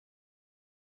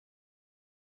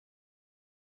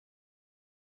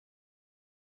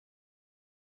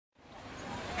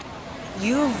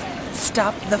You've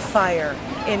stopped the fire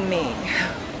in me.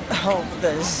 Oh,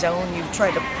 the zone you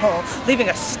tried to pull, leaving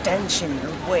a stench in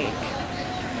your wake.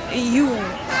 You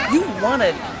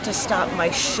wanted to stop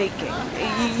my shaking.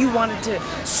 You wanted to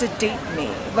sedate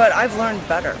me, but I've learned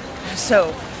better.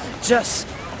 So,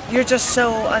 you're just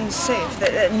so unsafe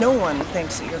that no one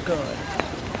thinks that you're good.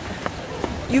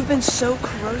 You've been so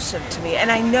corrosive to me, and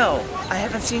I know I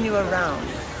haven't seen you around,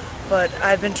 but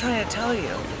I've been trying to tell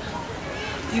you.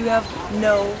 You have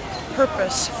no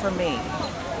purpose for me.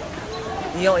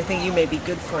 The only thing you may be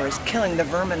good for is killing the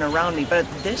vermin around me, but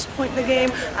at this point in the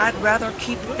game, I'd rather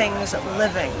keep things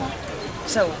living.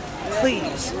 So,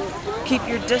 please, keep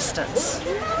your distance.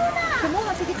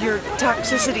 Your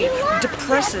toxicity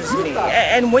depresses me,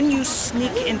 and when you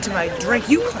sneak into my drink,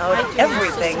 you cloud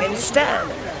everything instead.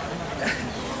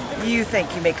 You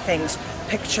think you make things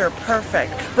picture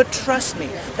perfect, but trust me,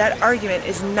 that argument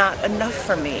is not enough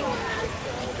for me.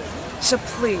 So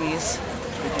please,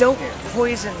 don't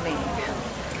poison me.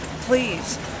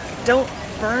 Please, don't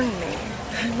burn me.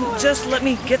 Just let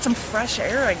me get some fresh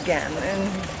air again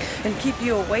and keep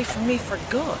you away from me for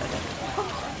good.